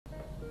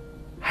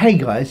Hey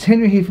guys,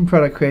 Henry here from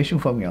Product Creation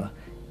Formula.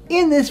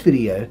 In this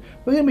video,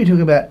 we're going to be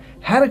talking about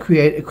how to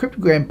create a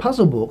cryptogram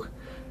puzzle book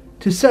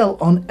to sell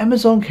on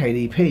Amazon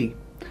KDP.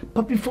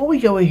 But before we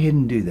go ahead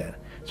and do that,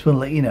 I just want to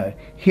let you know,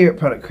 here at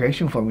Product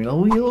Creation Formula,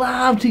 we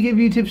love to give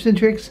you tips and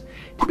tricks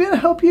to be able to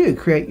help you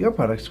create your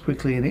products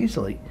quickly and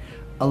easily.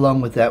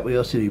 Along with that, we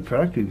also do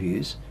product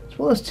reviews, as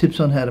well as tips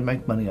on how to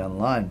make money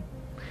online.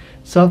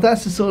 So if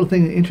that's the sort of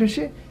thing that interests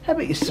you, how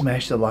about you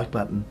smash the like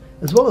button,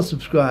 as well as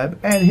subscribe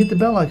and hit the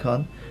bell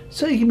icon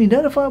so you can be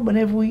notified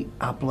whenever we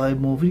upload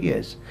more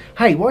videos.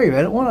 Hey, while you're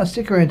at it, why not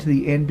stick around to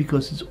the end,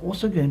 because it's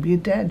also going to be a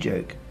dad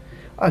joke.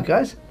 Alright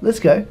guys, let's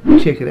go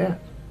check it out.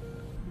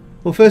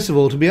 Well, first of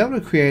all, to be able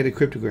to create a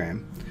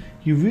cryptogram,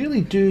 you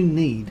really do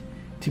need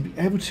to be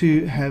able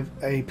to have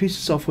a piece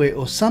of software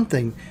or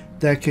something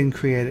that can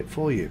create it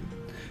for you.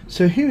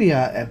 So here we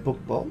are at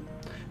BookBolt.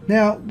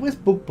 Now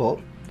with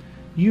BookBolt,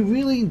 you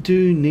really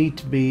do need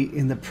to be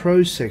in the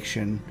Pro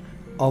section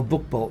of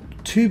BookBolt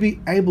to be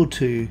able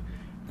to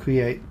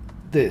create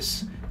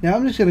this. Now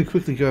I'm just going to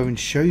quickly go and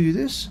show you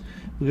this.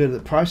 We'll go to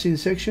the pricing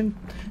section.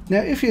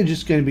 Now if you're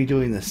just going to be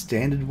doing the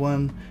standard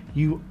one,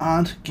 you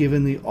aren't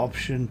given the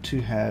option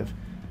to have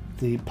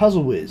the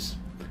Puzzle Whiz.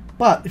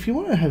 But if you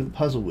want to have the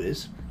Puzzle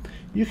Whiz,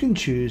 you can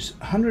choose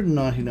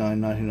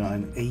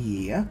 $199.99 a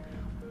year,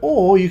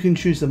 or you can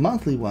choose the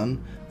monthly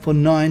one for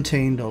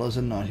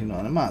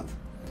 $19.99 a month,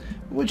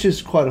 which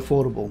is quite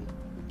affordable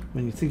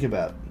when you think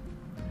about it.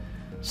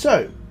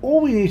 So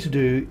all we need to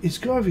do is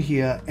go over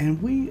here and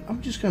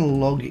I'm just going to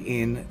log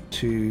in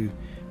to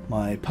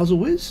my Puzzle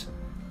Whiz,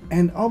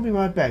 and I'll be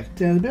right back.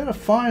 Now to be able to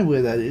find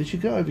where that is, you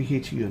go over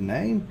here to your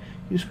name,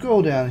 you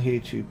scroll down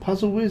here to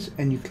Puzzle Whiz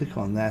and you click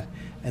on that,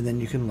 and then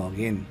you can log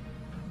in.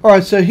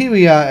 Alright, so here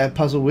we are at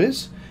Puzzle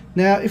Whiz.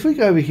 Now if we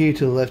go over here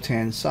to the left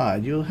hand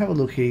side, you'll have a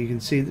look here. You can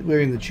see that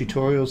we're in the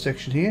tutorial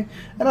section here,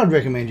 and I'd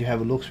recommend you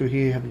have a look through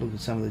here, have a look at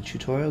some of the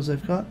tutorials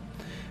they've got.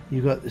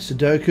 You've got the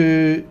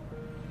Sudoku.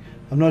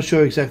 I'm not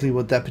sure exactly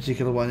what that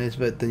particular one is,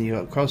 but then you've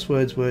got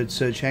crosswords, word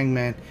search,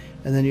 hangman,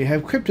 and then you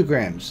have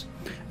cryptograms.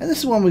 And this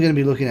is the one we're going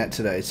to be looking at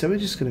today, so we're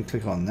just going to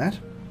click on that.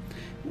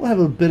 We'll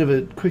have a bit of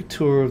a quick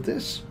tour of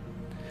this.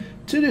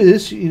 To do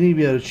this, you need to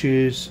be able to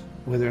choose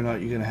whether or not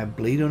you're going to have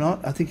bleed or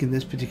not. I think in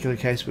this particular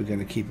case we're going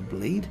to keep a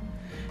bleed.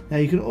 Now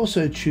you can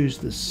also choose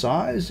the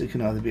size. It can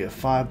either be a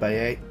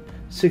 5x8,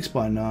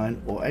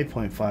 6x9, or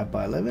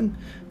 8.5x11.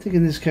 I think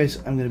in this case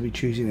I'm going to be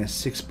choosing a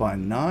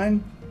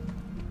 6x9.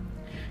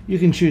 You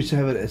can choose to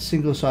have it as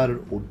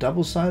single-sided or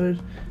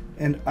double-sided,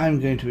 and I'm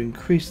going to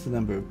increase the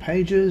number of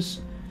pages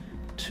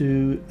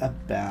to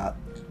about,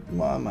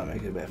 well, I might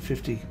make it about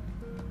 50.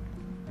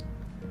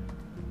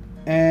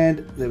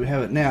 And there we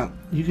have it. Now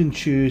you can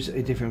choose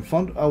a different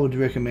font. I would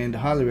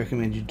highly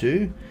recommend you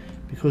do,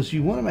 because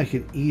you want to make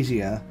it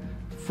easier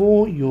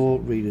for your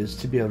readers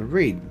to be able to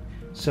read.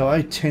 So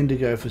I tend to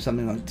go for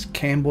something like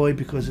Camboy,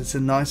 because it's a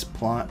nice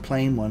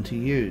plain one to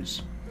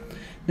use.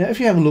 Now if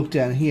you have a look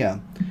down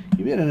here,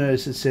 you'll be able to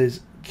notice it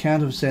says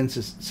count of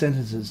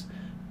sentences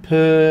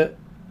per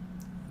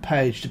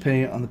page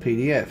depending on the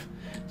PDF.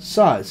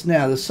 Size.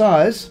 Now the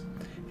size,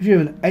 if you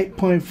have an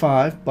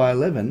 8.5 by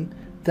 11,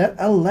 that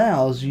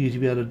allows you to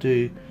be able to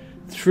do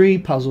 3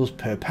 puzzles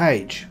per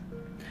page.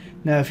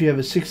 Now if you have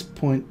a 6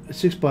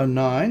 by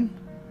 9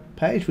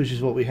 page, which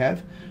is what we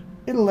have,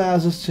 it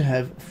allows us to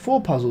have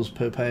 4 puzzles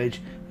per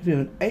page. If you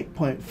have an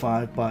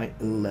 8.5 by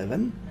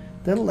 11,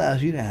 that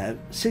allows you to have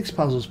 6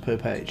 puzzles per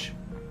page.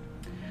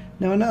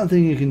 Now another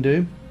thing you can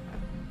do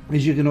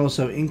is you can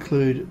also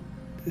include,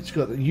 it's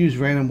got the use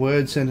random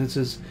word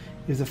sentences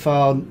if the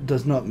file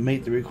does not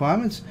meet the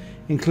requirements.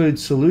 Include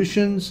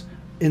solutions.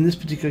 In this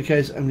particular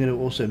case I'm going to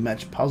also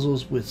match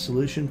puzzles with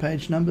solution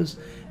page numbers,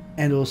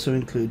 and also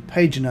include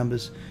page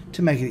numbers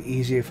to make it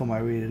easier for my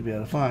reader to be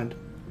able to find.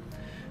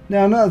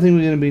 Now another thing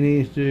we're going to be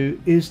needing to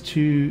do is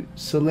to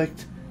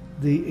select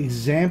the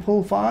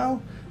example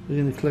file.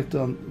 We're going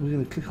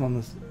to click on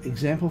this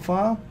example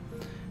file,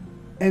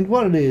 and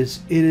what it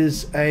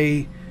is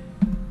a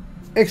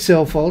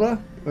Excel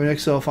folder or an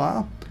Excel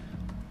file,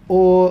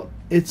 or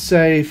it's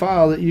a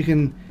file that you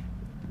can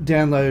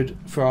download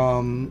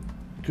from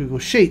Google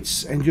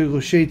Sheets, and Google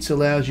Sheets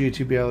allows you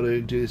to be able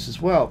to do this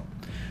as well.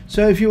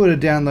 So if you were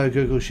to download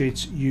Google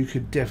Sheets, you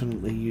could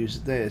definitely use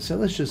it there. So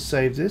let's just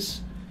save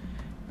this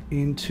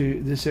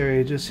into this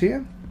area just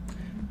here,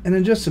 and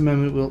in just a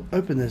moment we'll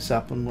open this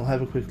up and we'll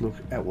have a quick look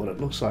at what it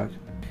looks like.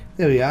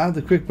 There we are.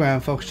 The quick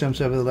brown fox jumps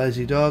over the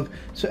lazy dog.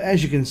 So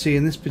as you can see,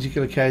 in this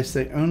particular case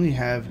they only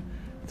have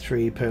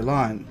 3 per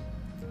line.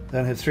 They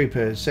don't have 3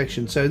 per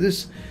section. So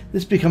this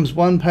becomes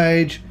 1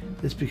 page,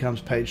 this becomes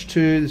page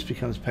 2, this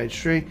becomes page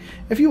 3.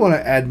 If you want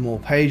to add more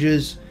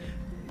pages,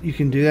 you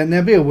can do that.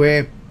 Now be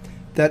aware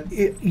that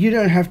you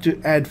don't have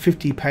to add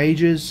 50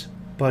 pages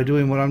by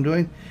doing what I'm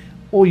doing.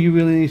 All you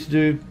really need to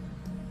do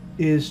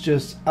is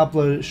just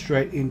upload it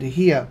straight into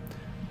here.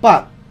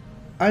 But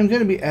I'm going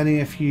to be adding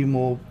a few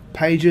more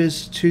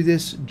pages to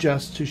this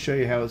just to show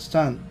you how it's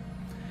done.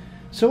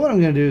 So what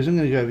I'm going to do is I'm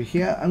going to go over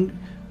here.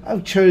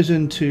 I've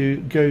chosen to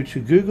go to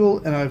Google,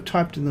 and I've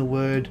typed in the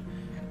word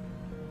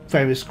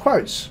famous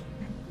quotes.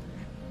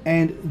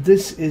 and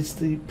this is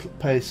the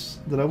place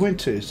that I went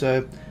to.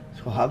 So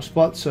it's called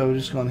HubSpot, so we're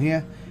just gone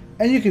here,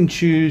 and you can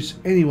choose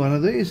any one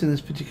of these. In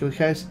this particular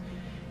case,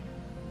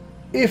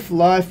 if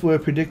life were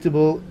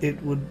predictable,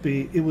 it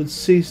would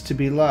cease to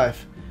be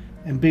life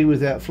and be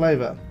without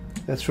flavor.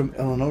 That's from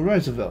Eleanor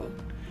Roosevelt.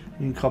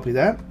 You can copy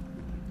that,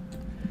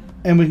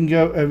 and we can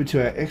go over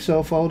to our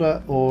Excel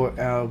folder or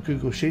our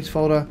Google Sheets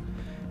folder,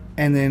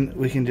 and then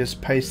we can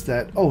just paste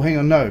that. Oh, hang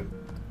on, no,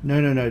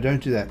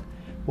 don't do that.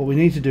 What we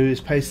need to do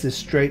is paste this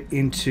straight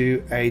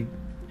into a,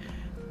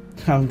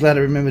 I'm glad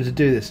I remembered to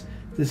do this.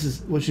 This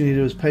is what you need to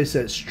do, is paste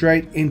that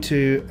straight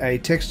into a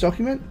text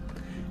document,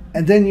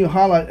 and then you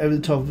highlight over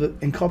the top of it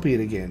and copy it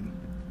again,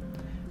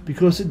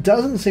 because it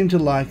doesn't seem to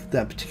like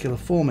that particular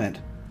format.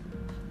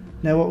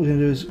 Now what we're going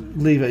to do is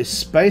leave a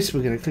space.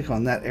 We're going to click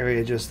on that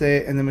area just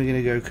there, and then we're going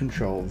to go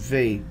Control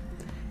V,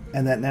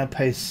 and that now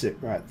pastes it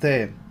right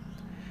there.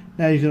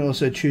 Now you can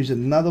also choose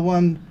another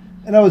one,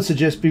 and I would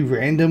suggest be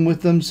random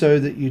with them so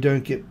that you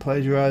don't get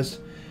plagiarized,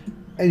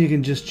 and you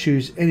can just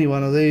choose any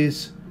one of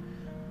these,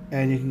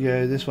 and you can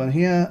go this one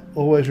here.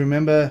 Always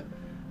remember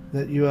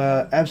that you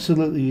are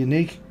absolutely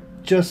unique,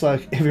 just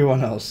like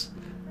everyone else.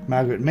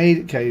 Margaret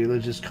Mead. Okay,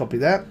 let's just copy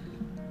that,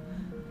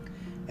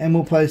 and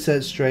we'll place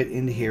that straight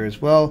into here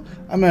as well.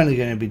 I'm only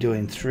going to be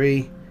doing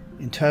 3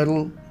 in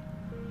total.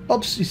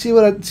 Oops, you see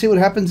what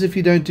happens if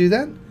you don't do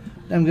that?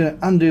 Now I'm going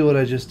to undo what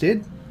I just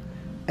did,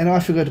 and I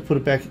forgot to put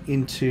it back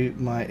into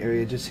my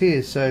area just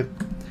here. So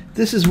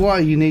this is why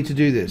you need to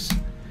do this.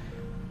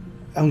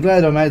 I'm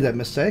glad I made that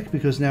mistake,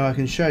 because now I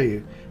can show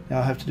you. Now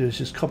all I have to do is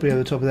just copy over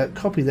the top of that,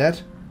 copy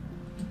that,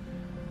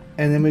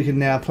 and then we can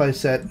now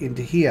place that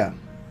into here.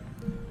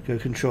 Go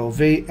Control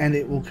V, and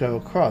it will go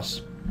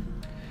across.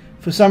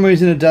 For some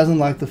reason it doesn't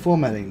like the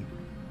formatting.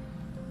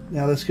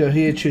 Now let's go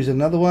here, choose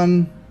another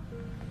one.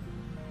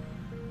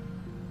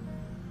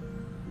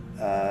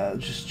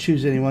 Just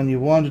choose any one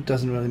you want, it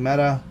doesn't really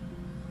matter.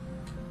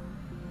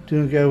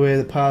 Do not go where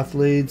the path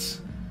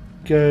leads.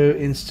 Go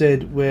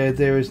instead where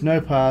there is no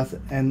path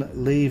and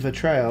leave a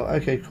trail.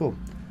 Okay, cool.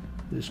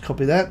 Just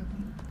copy that.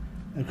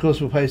 And of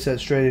course we'll paste that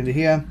straight into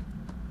here.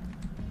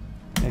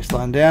 Next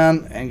line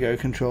down, and go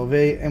Control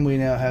V, and we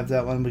now have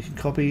that one we can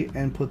copy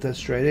and put that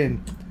straight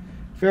in.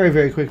 Very,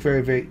 very quick,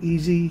 very, very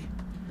easy,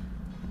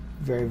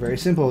 very, very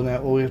simple.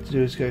 Now all we have to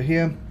do is go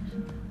here,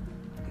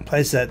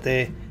 place that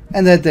there,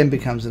 and that then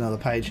becomes another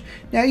page.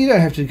 Now you don't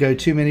have to go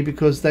too many,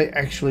 because they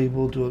actually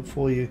will do it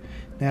for you.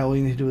 Now all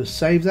you need to do is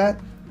save that,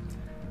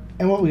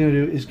 and what we're going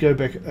to do is go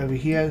back over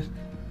here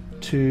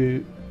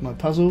to my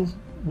puzzle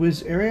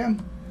whiz area,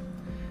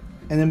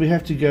 and then we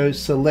have to go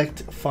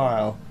select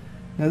file.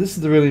 Now this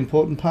is the really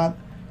important part.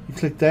 You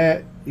click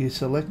there, you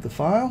select the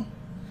file,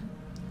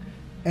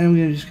 and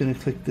we're just going to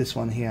click this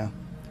one here.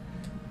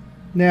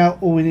 Now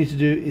all we need to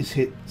do is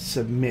hit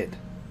submit,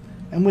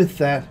 and with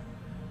that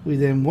we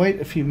then wait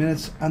a few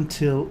minutes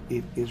until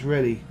it is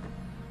ready.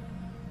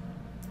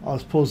 I'll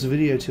just pause the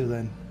video till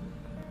then.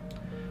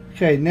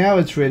 Okay, now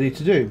it's ready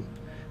to do.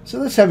 So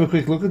let's have a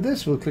quick look at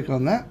this. We'll click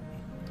on that.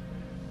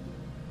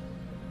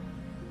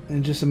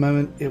 In just a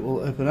moment it will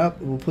open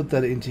up. We'll put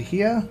that into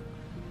here,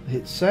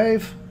 hit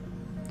save,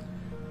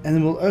 and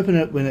then we'll open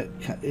it when it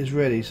is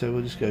ready. So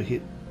we'll just go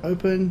hit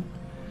open,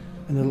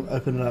 and it'll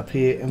open it up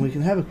here, and we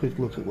can have a quick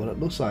look at what it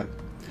looks like.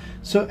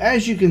 So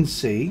as you can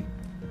see,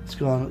 it's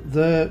gone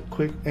the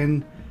quick,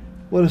 and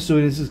what it's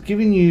doing is it's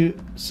giving you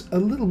a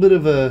little bit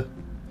of a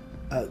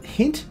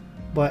hint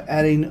by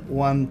adding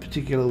one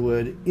particular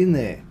word in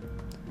there.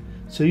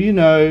 So you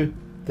know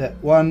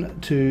that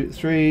 1, 2,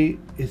 3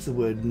 is the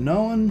word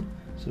known.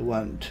 So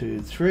 1,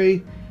 2,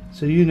 3.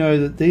 So you know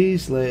that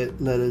these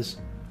letters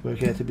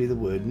work out to be the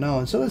word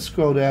known. So let's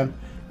scroll down,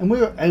 and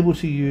we're able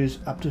to use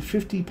up to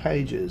 50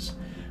 pages,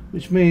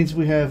 which means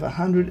we have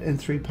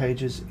 103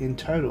 pages in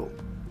total.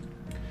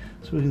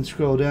 So we can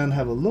scroll down,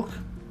 have a look,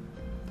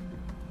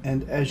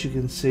 and as you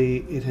can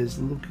see, it is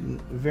looking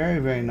very,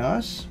 very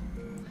nice.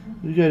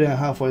 We go down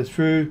halfway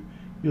through,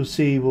 you'll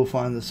see we'll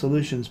find the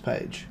solutions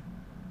page.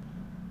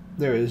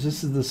 There it is.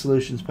 This is the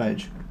solutions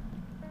page.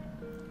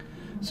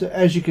 So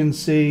as you can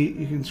see,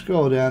 you can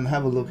scroll down,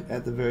 have a look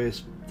at the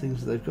various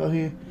things that they've got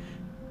here,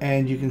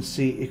 and you can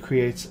see it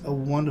creates a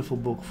wonderful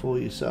book for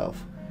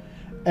yourself.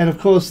 And of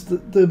course,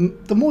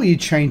 the more you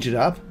change it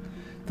up,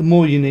 the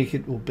more unique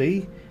it will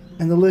be,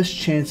 and the less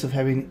chance of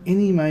having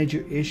any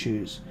major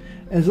issues.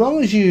 As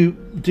long as you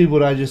do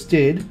what I just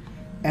did,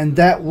 and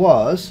that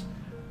was,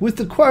 with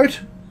the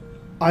quote,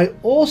 I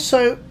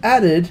also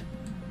added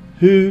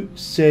who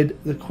said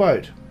the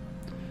quote.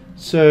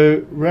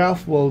 So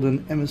Ralph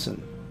Waldo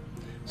Emerson.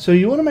 So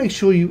you want to make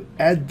sure you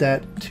add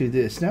that to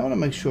this. Now I want to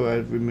make sure I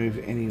remove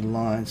any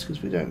lines,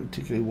 because we don't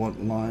particularly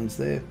want lines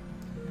there.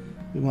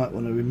 We might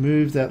want to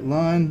remove that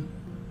line.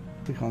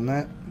 Click on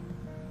that,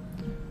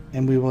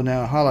 and we will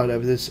now highlight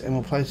over this, and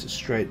we'll place it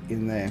straight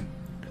in there.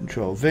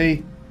 Control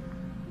V,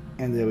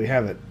 and there we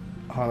have it.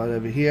 Highlight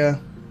over here.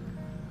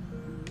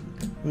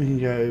 We can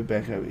go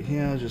back over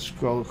here, just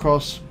scroll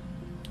across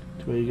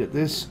to where you get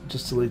this.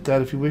 Just delete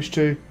that if you wish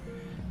to.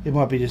 It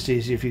might be just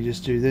easier if you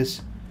just do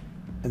this,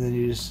 and then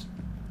you just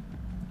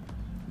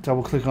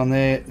double click on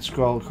there,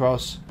 scroll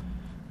across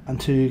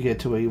until you get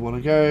to where you want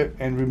to go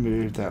and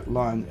remove that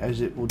line,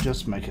 as it will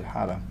just make it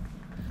harder.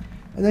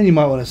 And then you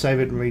might want to save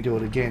it and redo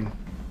it again.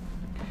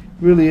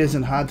 Really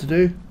isn't hard to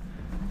do.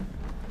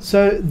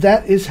 So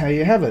that is how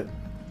you have it.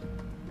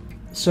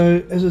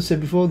 So as I said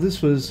before,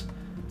 this was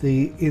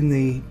in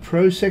the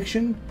Pro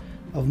section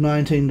of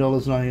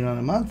 $19.99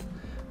 a month,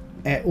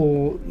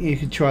 or you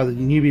could try the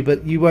newbie,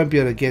 but you won't be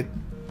able to get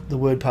the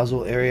word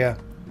puzzle area.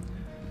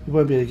 You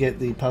won't be able to get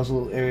the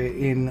puzzle area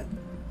in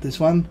this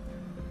one.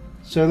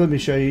 So let me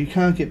show you. You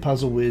can't get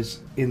Puzzle Whiz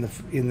in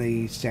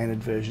the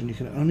standard version. You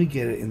can only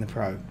get it in the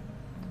Pro.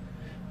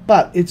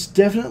 But it's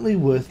definitely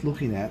worth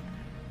looking at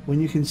when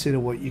you consider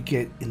what you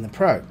get in the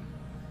Pro.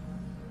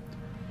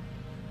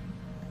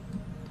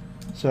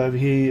 So over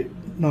here, you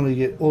not only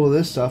get all of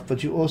this stuff,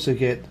 but you also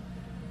get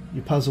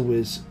your Puzzle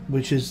Whiz,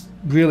 which is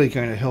really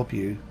going to help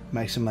you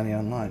make some money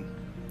online.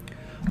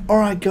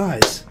 Alright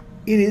guys,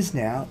 it is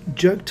now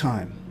joke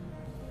time.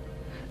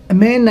 A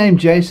man named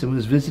Jason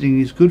was visiting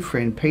his good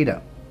friend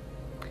Peter.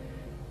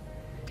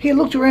 He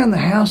looked around the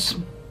house.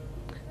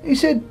 He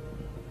said,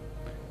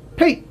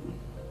 "Pete,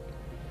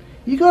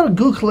 you got a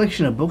good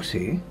collection of books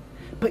here,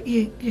 but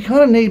you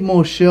kind of need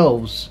more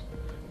shelves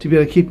to be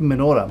able to keep them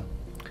in order."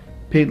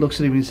 Pete looks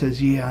at him and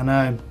says, "Yeah, I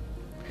know.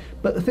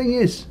 But the thing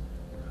is,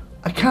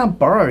 I can't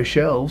borrow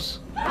shelves."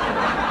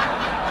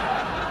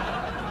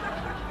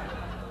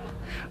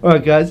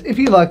 Alright guys, if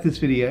you like this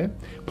video,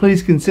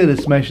 please consider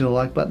smashing the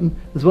like button,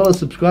 as well as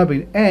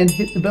subscribing and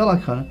hit the bell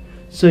icon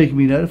so you can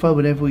be notified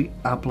whenever we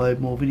upload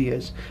more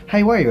videos.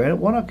 Hey, while you're at it,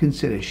 why not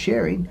consider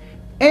sharing,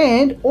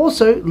 and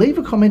also leave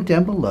a comment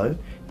down below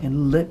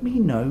and let me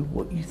know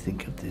what you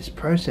think of this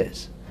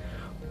process.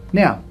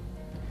 Now,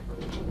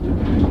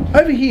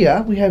 over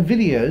here we have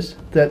videos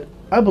that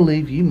I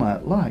believe you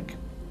might like.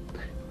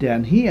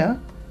 Down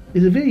here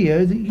is a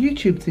video that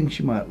YouTube thinks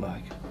you might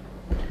like.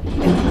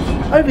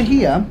 And over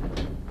here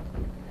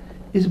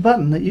is a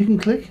button that you can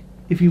click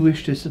if you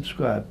wish to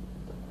subscribe.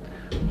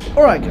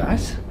 Alright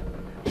guys,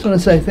 just want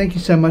to say thank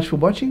you so much for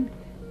watching,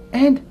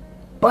 and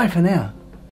bye for now.